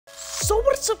So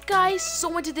what's up guys?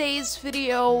 So in today's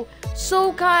video,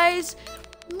 welcome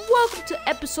to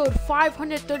episode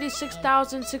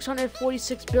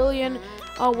 536,646 billion,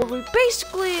 where we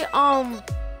basically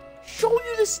show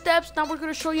you the steps. Now we're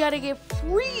gonna show you how to get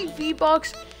free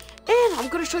V-Bucks, and I'm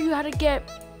gonna show you how to get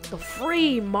the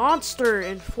free monster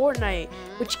in Fortnite,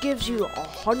 which gives you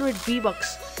 100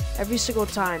 V-Bucks every single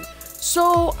time.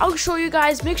 So I'll show you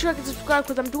guys. Make sure you can subscribe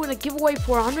because I'm doing a giveaway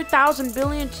for 100,000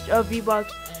 billion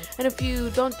V-Bucks. And if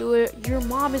you don't do it, your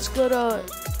mom is gonna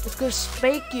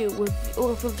spank you with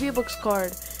a V-Bucks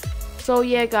card. So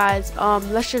yeah, guys,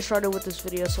 let's get started with this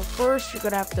video. So first, you're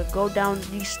gonna have to go down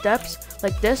these steps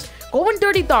like this. Go in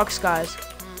Dirty Docks, guys.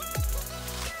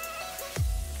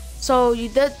 So you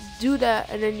do that,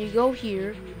 and then you go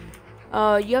here.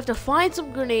 You have to find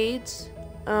some grenades,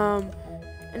 and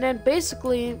then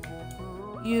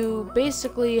you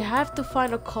basically have to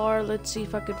find a car. Let's see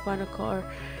if I can find a car.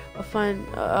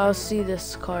 I'll see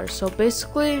this car. So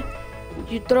basically,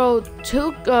 you throw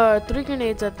three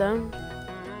grenades at them.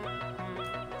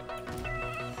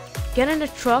 Get in the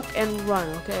truck and run.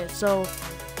 Okay, so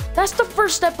that's the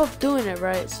first step of doing it,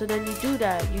 right? So then you do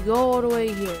that. You go all the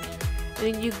way here, and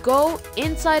then you go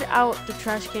inside out the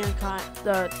trash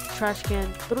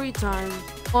can 3 times.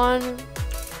 1,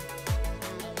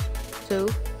 2,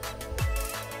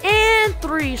 and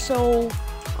 3. So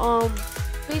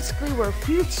basically we're a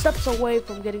few steps away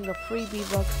from getting the free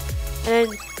V-Bucks,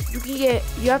 and you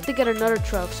have to get another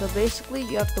truck. So basically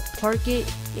you have to park it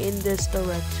in this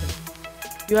direction.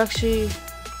 You actually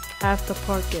have to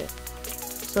park it.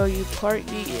 So I'm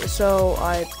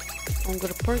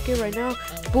gonna park it right now.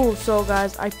 Boom. So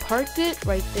guys, I parked it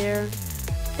right there,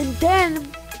 and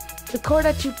then the car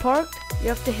that you parked, you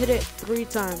have to hit it 3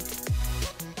 times.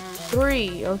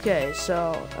 3. Okay,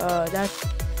 so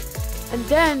and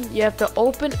then you have to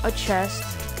open a chest,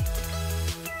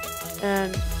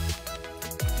 and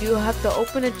you have to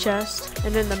open a chest,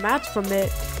 and then the mats from it,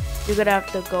 you're gonna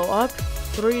have to go up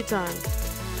 3 times,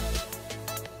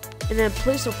 and then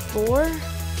place a floor, and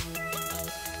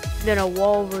then a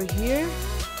wall over here,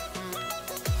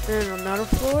 and then another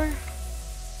floor,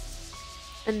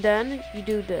 and then you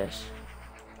do this.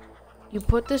 You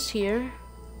put this here,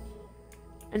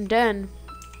 and then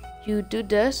you do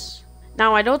this.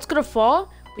 Now I know it's gonna fall,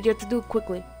 but you have to do it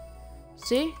quickly.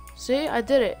 See, I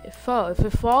did it. It fell. If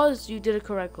it falls, you did it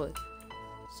correctly.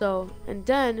 So, and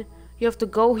then you have to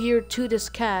go here to this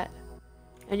cat,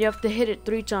 and you have to hit it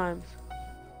 3 times.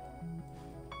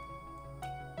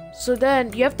 So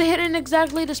then you have to hit it in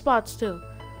exactly the spots too.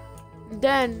 And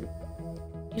then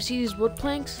you see these wood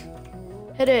planks?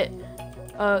 Hit it.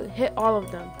 Hit all of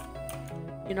them.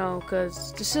 You know,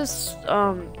 because this is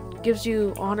gives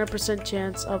you 100%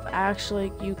 chance of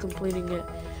actually you completing it.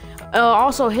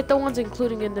 Also hit the ones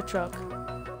including in the truck.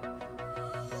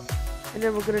 And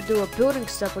then we're gonna do a building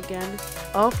step again.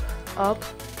 Up,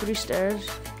 3 stairs,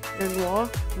 and then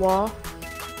wall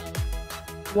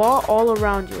all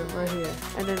around you right here.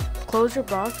 And then close your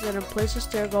box, and then place a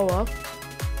stair, go up,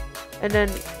 and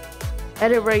then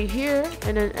edit right here,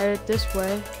 and then edit this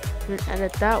way, and then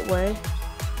edit that way,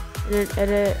 and then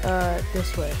edit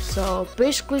this way. So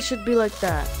basically should be like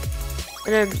that.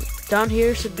 And then down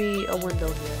here should be a window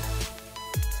here.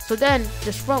 So then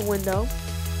this front window,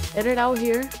 edit out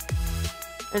here,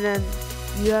 and then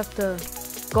you have to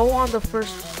go on the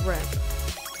first ramp.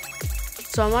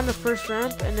 So I'm on the first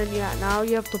ramp, and then yeah, now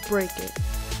you have to break it.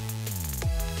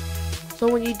 So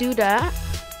when you do that,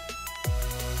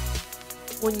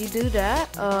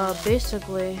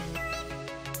 basically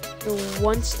you're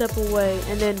 1 step away,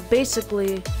 and then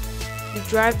basically you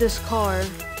drive this car,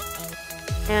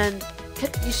 and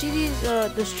you see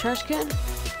this trash can?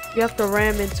 You have to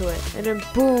ram into it, and then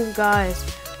boom, guys,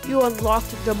 you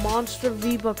unlocked the monster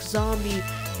V-Bucks zombie.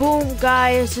 Boom,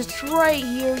 guys, it's right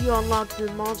here. You unlocked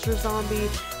the monster zombie,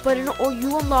 but in order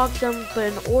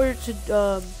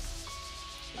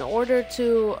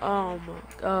to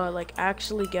like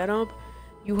actually get them,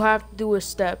 you have to do a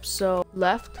step. So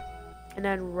left, and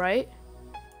then right,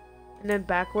 and then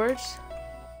backwards,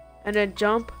 and then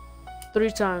jump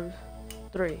 3 times.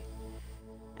 3.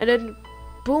 And then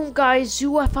boom, guys,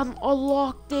 you have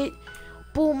unlocked it.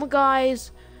 Boom,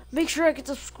 guys, make sure you can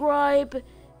subscribe.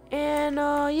 And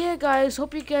yeah, guys,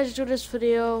 hope you guys enjoyed this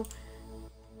video.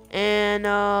 And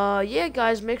yeah,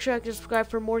 guys, make sure you can subscribe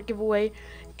for more giveaway.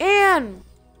 And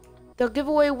the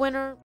giveaway winner